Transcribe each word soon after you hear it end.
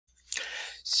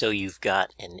So you've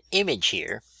got an image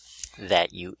here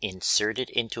that you inserted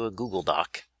into a Google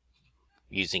Doc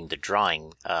using the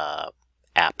drawing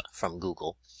app from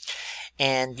Google,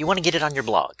 and you want to get it on your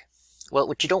blog. Well,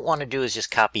 what you don't want to do is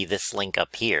just copy this link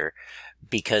up here,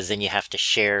 because then you have to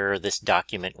share this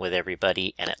document with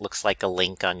everybody and it looks like a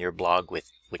link on your blog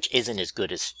which isn't as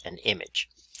good as an image.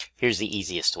 Here's the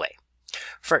easiest way.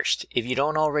 First, if you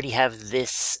don't already have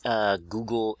this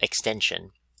Google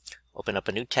extension, open up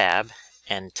a new tab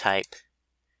and type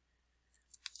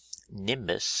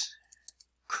Nimbus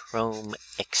Chrome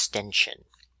extension,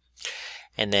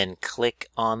 and then click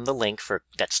on the link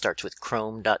that starts with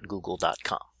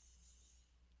chrome.google.com.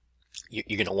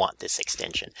 You're going to want this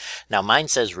extension. Now mine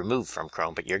says remove from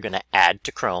Chrome, but you're going to add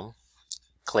to Chrome.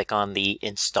 Click on the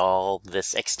install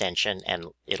this extension and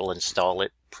it'll install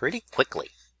it pretty quickly.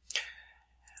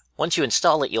 Once you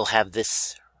install it, you'll have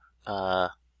this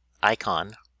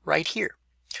icon right here.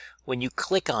 When you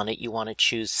click on it, you want to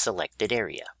choose selected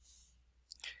area.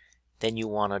 Then you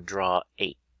want to draw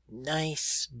a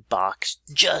nice box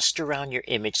just around your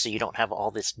image so you don't have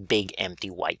all this big empty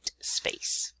white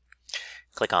space.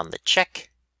 Click on the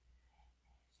check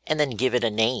and then give it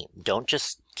a name. Don't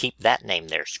just keep that name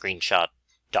there, screenshot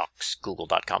docs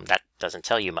google.com. That doesn't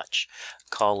tell you much.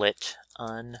 Call it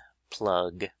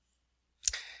unplug.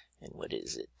 And what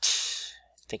is it?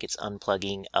 I think it's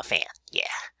unplugging a fan. Yeah.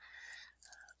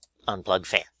 Unplug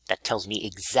fan. That tells me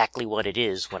exactly what it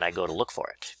is when I go to look for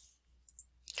it.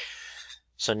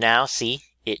 So now, see,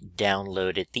 it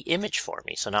downloaded the image for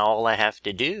me. So now all I have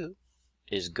to do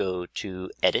is go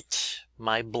to edit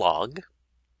my blog.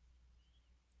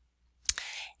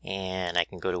 And I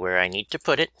can go to where I need to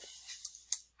put it.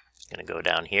 I'm going to go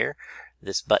down here,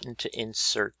 this button to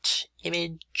insert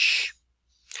image.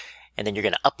 And then you're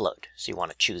going to upload. So you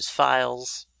want to choose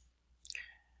files.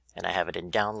 And I have it in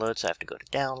downloads, so I have to go to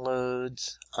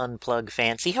downloads, unplug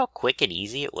fan. See how quick and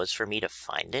easy it was for me to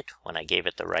find it when I gave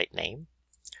it the right name?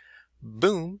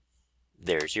 Boom,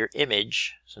 there's your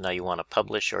image. So now you want to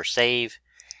publish or save,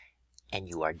 and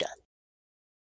you are done.